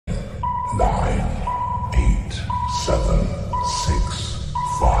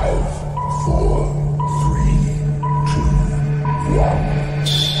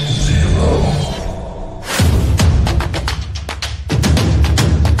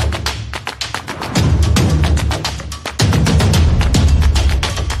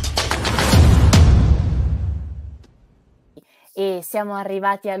siamo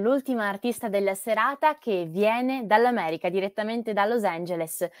arrivati all'ultima artista della serata che viene dall'America, direttamente da Los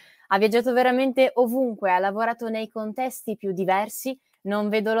Angeles. Ha viaggiato veramente ovunque, ha lavorato nei contesti più diversi. Non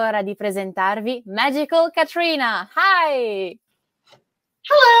vedo l'ora di presentarvi Magical Katrina. Hi!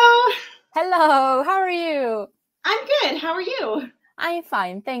 Hello! Hello, how are you? I'm good, how are you? I'm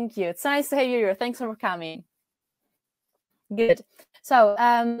fine, thank you. It's nice to have you here. Thanks for coming. Good. So,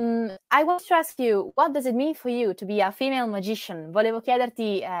 I want to ask you, what does it mean for you to be a female magician? Volevo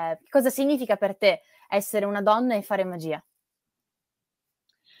chiederti cosa significa per te essere una donna e fare magia.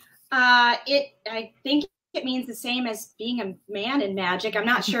 I think it means the same as being a man in magic. I'm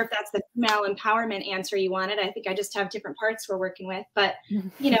not sure if that's the female empowerment answer you wanted. I think I just have different parts we're working with. But,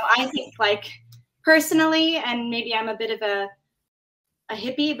 you know, I think like personally, and maybe I'm a bit of a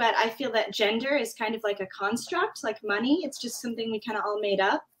hippie, but I feel that gender is kind of like a construct, like money. It's just something we kind of all made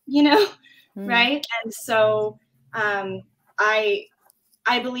up, you know, right? And so I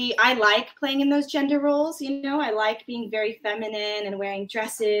believe I like playing in those gender roles, you know, I like being very feminine and wearing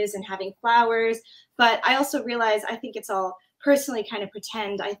dresses and having flowers, but I also realize I think it's all personally kind of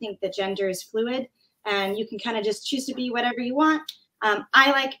pretend. I think that gender is fluid and you can kind of just choose to be whatever you want.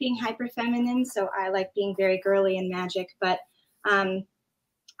 I like being hyper feminine, so I like being very girly in magic, but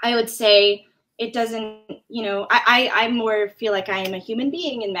I would say it doesn't, you know, I more feel like I am a human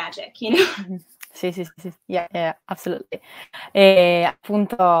being in magic, you know? Sì, yeah, absolutely. E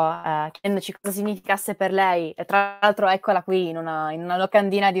appunto chiedendoci cosa significasse per lei, e tra l'altro eccola qui in una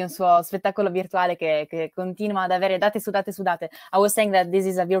locandina di un suo spettacolo virtuale che continua ad avere date su date su date. I was saying that this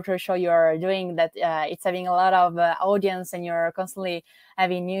is a virtual show you're doing, that it's having a lot of audience and you're constantly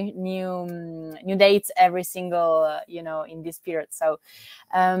having new dates every single, you know, in this period. So,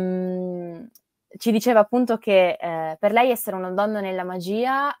 ci diceva appunto che per lei essere una donna nella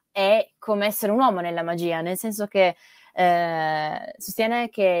magia è come essere un uomo nella magia, nel senso che sostiene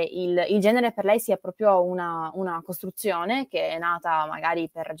che il genere per lei sia proprio una costruzione che è nata magari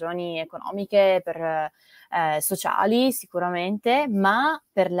per ragioni economiche, per sociali sicuramente, ma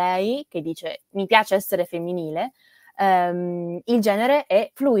per lei, che dice mi piace essere femminile, il genere è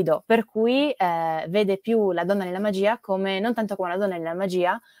fluido, per cui vede più la donna nella magia come non tanto come una donna nella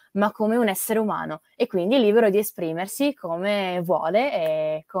magia, ma come un essere umano, e quindi libero di esprimersi come vuole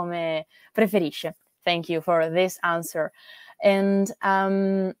e come preferisce. Thank you for this answer. And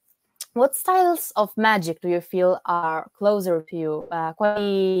what styles of magic do you feel are closer to you?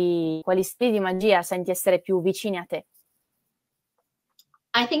 Quali stili di magia senti essere più vicini a te?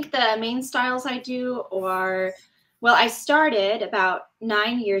 I think the main styles I do are, well, I started about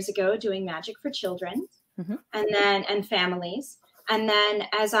 9 years ago doing magic for children and families. And then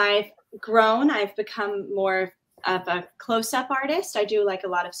as I've grown, I've become more of a close-up artist. I do like a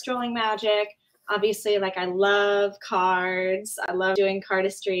lot of strolling magic. Obviously, like I love cards. I love doing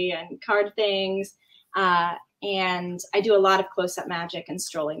cardistry and card things. And I do a lot of close-up magic and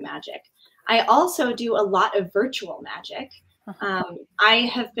strolling magic. I also do a lot of virtual magic. I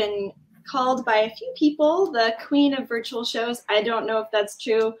have been called by a few people the queen of virtual shows. I don't know if that's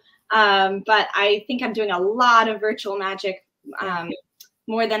true, but I think I'm doing a lot of virtual magic,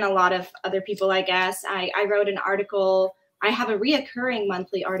 more than a lot of other people, I guess. I wrote an article. I have a reoccurring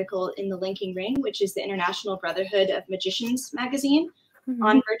monthly article in the Linking Ring, which is the International Brotherhood of Magicians magazine,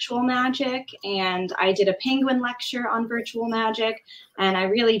 on virtual magic. And I did a penguin lecture on virtual magic. And I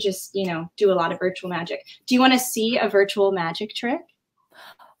really just, you know, do a lot of virtual magic. Do you want to see a virtual magic trick?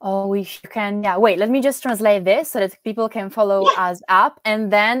 Oh, if you can, yeah. Wait, let me just translate this so that people can follow us up,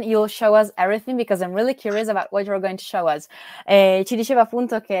 and then you'll show us everything, because I'm really curious about what you're going to show us. Ci diceva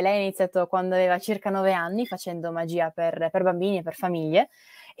appunto che lei ha iniziato quando aveva circa 9 anni facendo magia per bambini e per famiglie,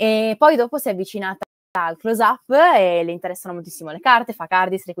 e poi dopo si è avvicinata al close-up e le interessano moltissimo le carte, fa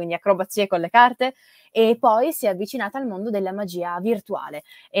cardistry, quindi acrobazie con le carte, e poi si è avvicinata al mondo della magia virtuale,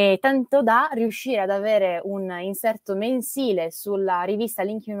 e tanto da riuscire ad avere un inserto mensile sulla rivista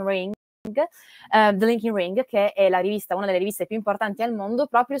Linking Ring, The Linking Ring, che è una delle riviste più importanti al mondo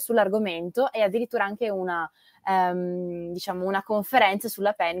proprio sull'argomento, e addirittura anche diciamo una conferenza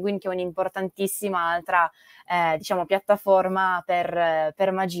sulla Penguin, che è un'importantissima altra diciamo piattaforma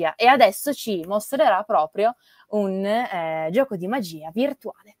per magia, e adesso ci mostrerà proprio un gioco di magia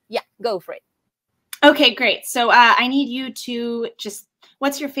virtuale. Yeah, go for it. Okay, great. So I need you to just,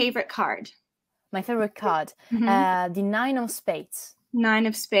 what's your favorite card? My favorite card, the 9 of Spades. 9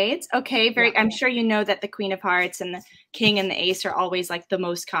 of Spades. Okay, I'm sure you know that the Queen of Hearts and the King and the Ace are always like the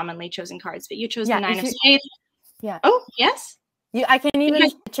most commonly chosen cards, but you chose the 9 of Spades. Yeah. Oh, yes? I can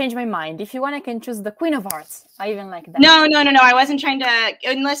even change my mind. If you want, I can choose the Queen of Hearts. I even like that. No. I wasn't trying to,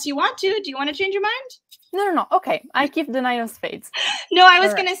 unless you want to. Do you want to change your mind? No. Okay, I keep the 9 of spades. No, I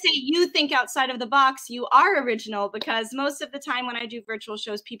was going to say, you think outside of the box. You are original, because most of the time when I do virtual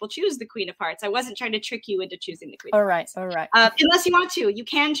shows, people choose the Queen of Hearts. I wasn't trying to trick you into choosing the Queen of Hearts. All right. Unless you want to, you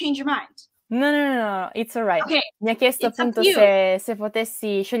can change your mind. No, it's all right. Okay. Mi ha chiesto appunto se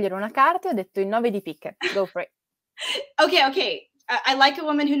potessi scegliere una carta, e ho detto il 9 di picche. Go for it. Okay. I like a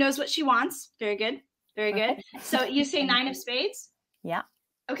woman who knows what she wants. Very good. So you say 9 of spades? Yeah.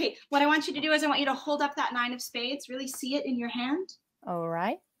 Okay, what I want you to do is I want you to hold up that 9 of spades. Really see it in your hand. All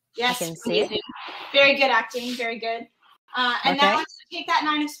right. Yes, I can see it. Very good acting. Very good. And now I want you to take that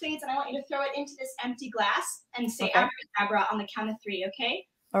 9 of spades, and I want you to throw it into this empty glass and say abracadabra on the count of 3, okay?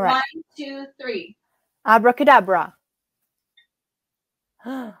 All right. 1, 2, 3. Abracadabra.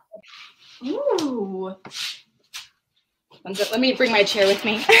 Ooh. Let me bring my chair with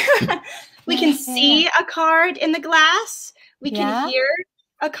me. We can see a card in the glass. We can hear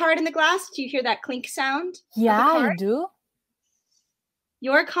a card in the glass. Do you hear that clink sound? Yeah, I do.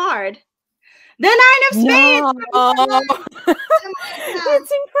 Your card. The 9 of spades! No.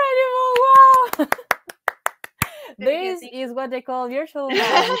 It's incredible! Wow! This is what they call virtual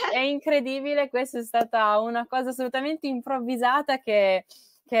magic. È incredibile, questa è stata una cosa assolutamente improvvisata che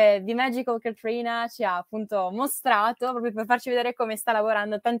di Magical Katrina ci ha appunto mostrato, proprio per farci vedere come sta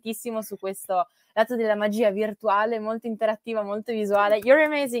lavorando tantissimo su questo lato della magia virtuale, molto interattiva, molto visuale. You're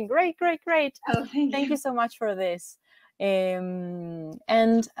amazing, great. Oh, thank you so much for this.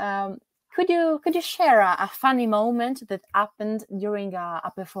 Could you share a funny moment that happened during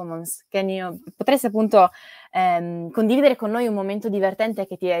a performance? Potresti appunto condividere con noi un momento divertente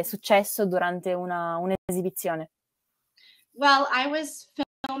che ti è successo durante un'esibizione? Well, I was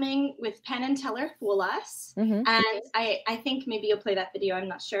filming with Penn and Teller Fool Us, and I think maybe you'll play that video, I'm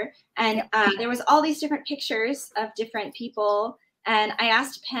not sure. And there was all these different pictures of different people, and I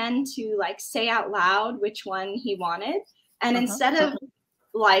asked Penn to say out loud which one he wanted, and instead of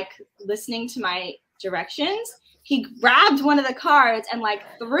listening to my directions, he grabbed one of the cards and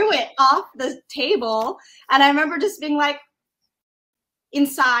threw it off the table. And I remember just being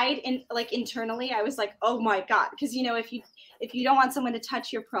internally, I was like, oh my God. Because, if you don't want someone to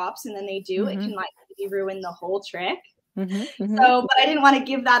touch your props and then they do, it can maybe ruin the whole trick. So, but I didn't want to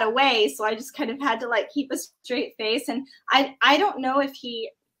give that away. So I just kind of had to keep a straight face. And I don't know if he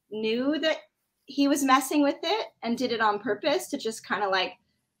knew that he was messing with it and did it on purpose to just kind of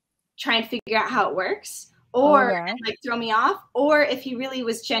try and figure out how it works, or throw me off, or if he really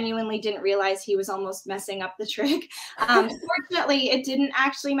was genuinely didn't realize he was almost messing up the trick. Fortunately, it didn't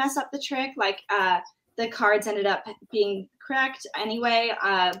actually mess up the trick. The cards ended up being correct anyway,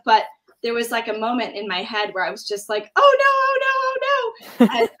 but there was a moment in my head where I was just like, oh no.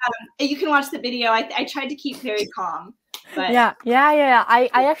 And, you can watch the video. I tried to keep very calm. But yeah. I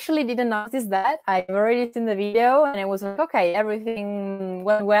actually didn't notice that. I've already seen the video, and it was like, okay, everything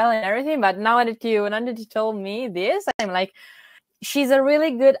went well and everything. But now that you told me this, I'm like, she's a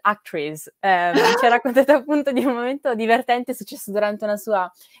really good actress. Ci ha raccontato appunto di un momento divertente successo durante una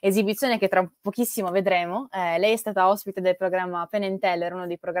sua esibizione che tra pochissimo vedremo. Lei è stata ospite del programma Penn and Teller, uno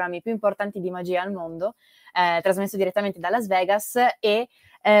dei programmi più importanti di magia al mondo, trasmesso direttamente da Las Vegas, e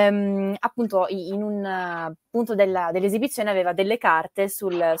appunto in un punto dell'esibizione aveva delle carte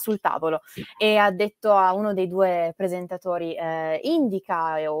sul tavolo e ha detto a uno dei due presentatori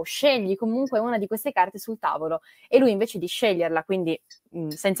indica o scegli comunque una di queste carte sul tavolo, e lui invece di sceglierla, quindi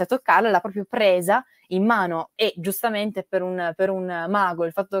senza toccarla, l'ha proprio presa in mano. E giustamente per un mago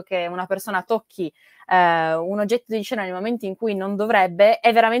il fatto che una persona tocchi un oggetto di scena nel momento in cui non dovrebbe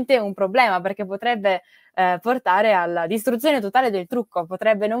è veramente un problema, perché potrebbe portare alla distruzione totale del trucco,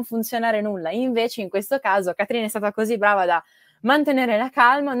 potrebbe non funzionare nulla. Invece in questo caso Katrina è stata così brava da mantenere la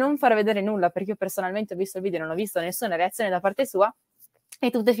calma, non far vedere nulla, perché io personalmente ho visto il video e non ho visto nessuna reazione da parte sua,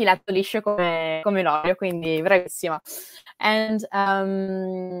 e tutto è filato liscio come l'olio, quindi bravissima. And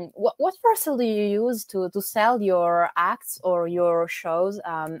what parcel do you use to sell your acts or your shows?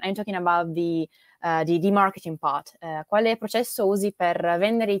 I'm talking about the marketing part. Quale processo usi per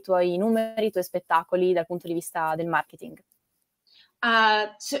vendere i tuoi numeri, i tuoi spettacoli dal punto di vista del marketing?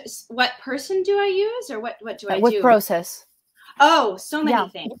 So what person do I use, or what do I do? What process? Oh, so many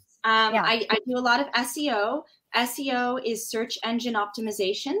things. I do a lot of SEO. SEO is search engine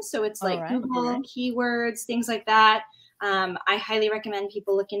optimization. So it's Google keywords, things like that. I highly recommend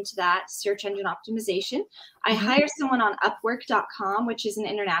people look into that, search engine optimization. I hire someone on Upwork.com, which is an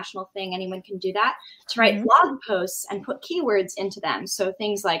international thing. Anyone can do that, to write blog posts and put keywords into them. So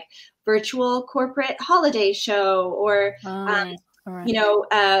things like virtual corporate holiday show, or,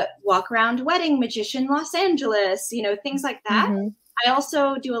 walk around wedding magician Los Angeles, things like that. I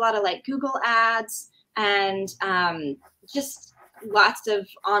also do a lot of Google ads. and just lots of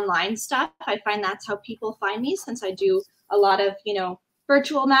online stuff. I find that's how people find me, since I do a lot of,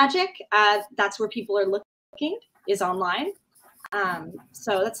 virtual magic. That's where people are looking, is online.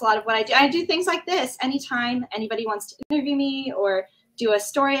 So that's a lot of what I do. I do things like this anytime anybody wants to interview me or do a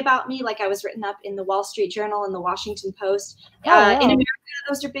story about me. Like I was written up in the Wall Street Journal and the Washington Post. Wow. In America,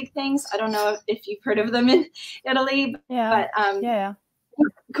 those are big things. I don't know if you've heard of them in Italy, but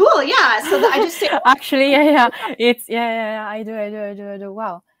cool. Yeah. So I just say, actually, it's I do.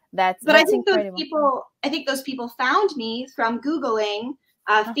 Wow. That's I think incredible. those people found me from Googling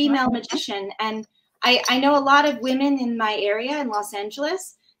female magician. And I know a lot of women in my area in Los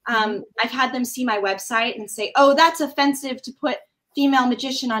Angeles. I've had them see my website and say, oh, that's offensive to put female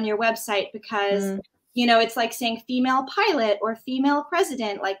magician on your website because, it's like saying female pilot or female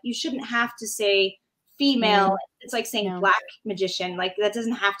president. Like you shouldn't have to say female. It's like saying black magician. Like that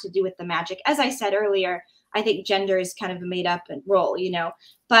doesn't have to do with the magic. As I said earlier, I think gender is kind of a made up role,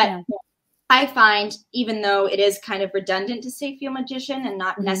 but I find, even though it is kind of redundant to say female magician and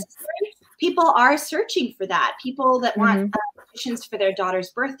not necessary, people are searching for that. People that want magicians for their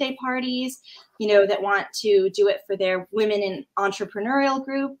daughter's birthday parties, that want to do it for their women in entrepreneurial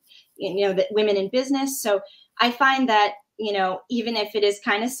group, that women in business. So I find that, even if it is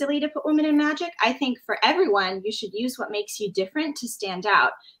kind of silly to put women in magic, I think for everyone, you should use what makes you different to stand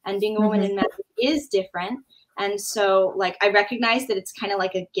out. And being a woman in magic is different. And so, like, I recognize that it's kind of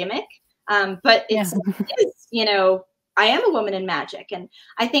like a gimmick, but it's, I am a woman in magic. And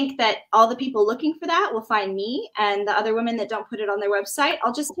I think that all the people looking for that will find me, and the other women that don't put it on their website,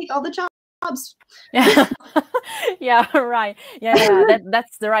 I'll just take all the jobs. Yeah, right. Yeah,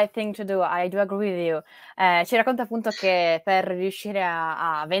 that's the right thing to do. I do agree with you. Ci racconta appunto che per riuscire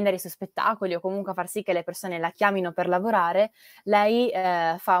a vendere i suoi spettacoli o comunque a far sì che le persone la chiamino per lavorare, lei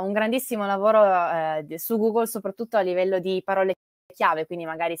fa un grandissimo lavoro su Google, soprattutto a livello di parole chiave, quindi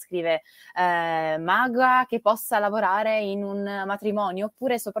magari scrive maga che possa lavorare in un matrimonio,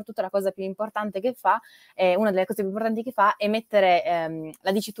 oppure soprattutto la cosa più importante che fa, una delle cose più importanti che fa è mettere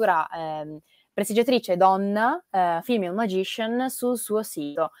la dicitura prestigiatrice donna, female magician, sul suo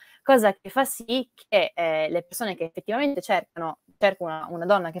sito, cosa che fa sì che le persone che effettivamente cercano una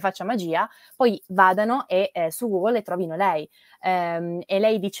donna che faccia magia, poi vadano e su Google le trovino lei. E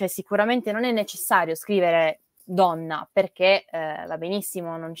lei dice sicuramente non è necessario scrivere donna, perché va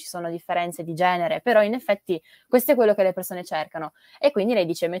benissimo, non ci sono differenze di genere, però in effetti questo è quello che le persone cercano, e quindi lei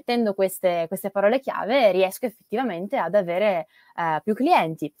dice mettendo queste parole chiave riesco effettivamente ad avere più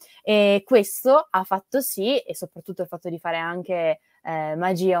clienti, e questo ha fatto sì, e soprattutto il fatto di fare anche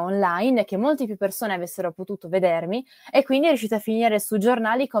magia online, che molte più persone avessero potuto vedermi, e quindi è riuscita a finire su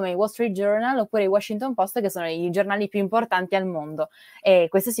giornali come il Wall Street Journal oppure il Washington Post, che sono i giornali più importanti al mondo, e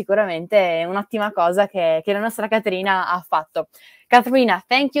questo sicuramente è un'ottima cosa che la nostra Katrina ha fatto. Katrina,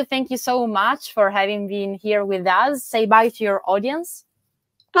 thank you so much for having been here with us. Say bye to your audience.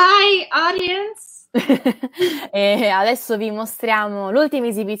 Bye, audience. E adesso vi mostriamo l'ultima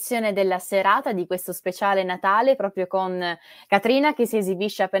esibizione della serata di questo speciale Natale, proprio con Katrina che si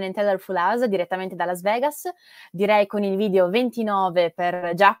esibisce a Penn & Teller Full House direttamente da Las Vegas, direi con il video 29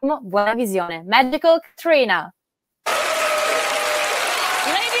 per Giacomo. Buona visione. Magical Katrina!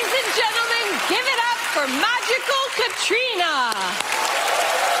 Ladies and gentlemen, give it up for Magical Katrina!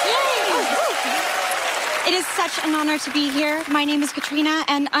 Yay! It is such an honor to be here. My name is Katrina,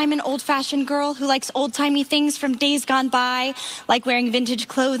 and I'm an old-fashioned girl who likes old-timey things from days gone by, like wearing vintage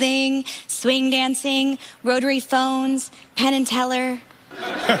clothing, swing dancing, rotary phones, Penn and Teller.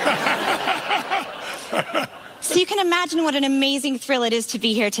 So you can imagine what an amazing thrill it is to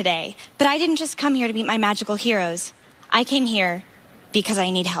be here today. But I didn't just come here to meet my magical heroes. I came here because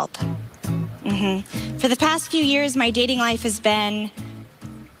I need help. For the past few years, my dating life has been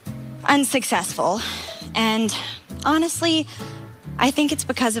unsuccessful. And honestly, I think it's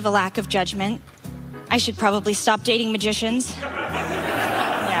because of a lack of judgment. I should probably stop dating magicians.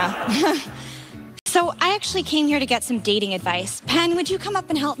 Yeah. So I actually came here to get some dating advice. Penn, would you come up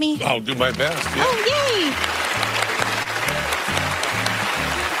and help me? I'll do my best. Yeah. Oh, yay!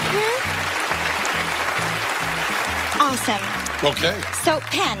 Awesome. Okay. So,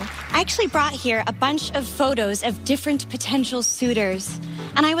 Penn, I actually brought here a bunch of photos of different potential suitors.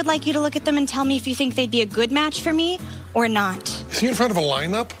 And I would like you to look at them and tell me if you think they'd be a good match for me or not. Is he in front of a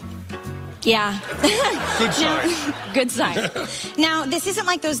lineup? Yeah. Good sign. Good sign. Now, this isn't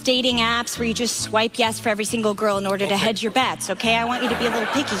like those dating apps where you just swipe yes for every single girl in order to hedge your bets, okay? I want you to be a little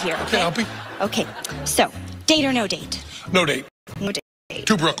picky here, okay? Okay, I'll be. Okay, so, date or no date? No date. No date.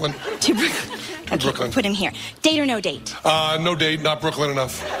 To Brooklyn. To Brooklyn. Okay, Brooklyn. put him here. Date or no date? No date, not Brooklyn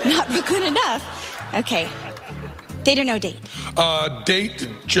enough. Not Brooklyn enough? Okay. Date or no date? Date,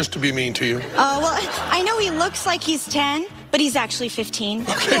 just to be mean to you. Oh, well, I know he looks like he's 10, but he's actually 15. He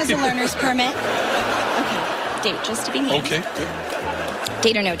has a learner's permit. Okay, date, just to be mean. Okay.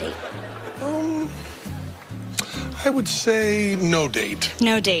 Date or no date? I would say no date.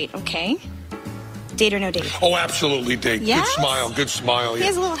 No date, okay. Date or no date? Oh, absolutely date. Yes? Good smile. He Yeah,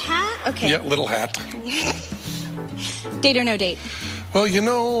 has a little hat? Okay. yeah, little hat. Date or no date? Well, you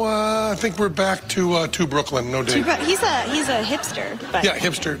know, I think we're back to Brooklyn. No date. He's a hipster. But Yeah,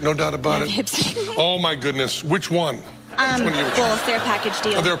 hipster, no doubt about it. hipster. Oh my goodness, which one? Which one do you Both. They're a package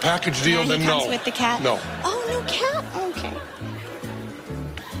deal. Oh, they're a package deal, Yeah, then he no. comes with the cat? No. Oh, no cat? Okay.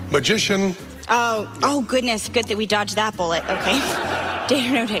 Magician, Oh, goodness. Good that we dodged that bullet. Okay. Date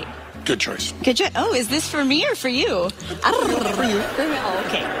or no date? good choice. Good job. Oh, is this for me or for you? For you. Oh,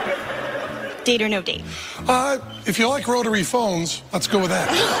 okay. Date or no date? If you like rotary phones, let's go with that.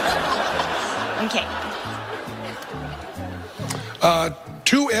 Okay.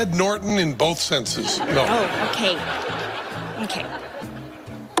 To Ed Norton in both senses. No. Oh, okay. Okay.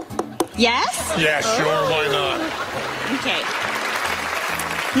 Yes? Yeah, sure, why not? Okay.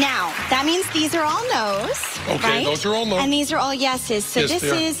 Now, that means these are all no's. Okay, right? those are all no. And these are all yeses. So Yes, this they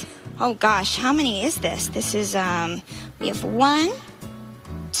are. is, oh gosh, how many is this? This is, we have 1,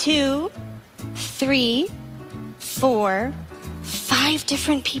 2, 3, 4, 5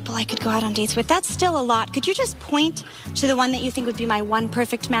 different people I could go out on dates with. That's still a lot. Could you just point to the one that you think would be my one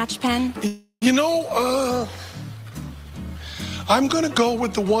perfect match, Pen? You know, I'm going to go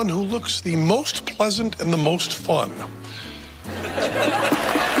with the one who looks the most pleasant and the most fun.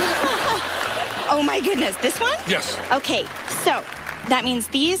 Oh my goodness, this one? Yes. Okay, so that means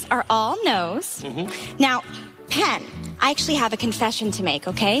these are all no's. Now, Pen, I actually have a confession to make,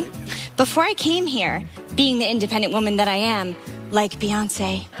 okay? Before I came here, being the independent woman that I am, like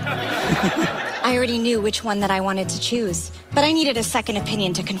Beyonce, I already knew which one that I wanted to choose, but I needed a second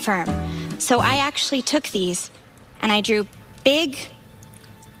opinion to confirm. So I actually took these and I drew big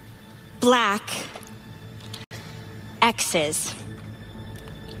black X's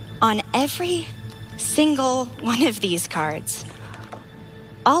on every single one of these cards.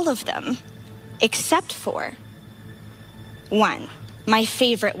 All of them, except for one, my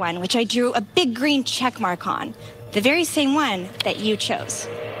favorite one, which I drew a big green check mark on, the very same one that you chose.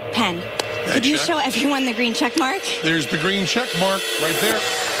 Pen, could you check. show everyone the green check mark? There's the green check mark right there.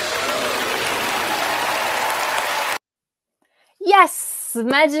 Yes,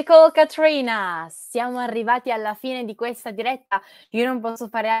 Magical Katrina! Siamo arrivati alla fine di questa diretta. Io non posso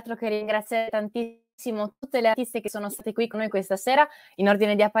fare altro che ringraziare tantissimo tutte le artiste che sono state qui con noi questa sera, in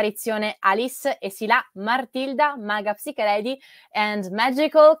ordine di apparizione Alice, Esila, Martilda, Maga Psyche Lady and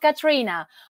Magical Katrina.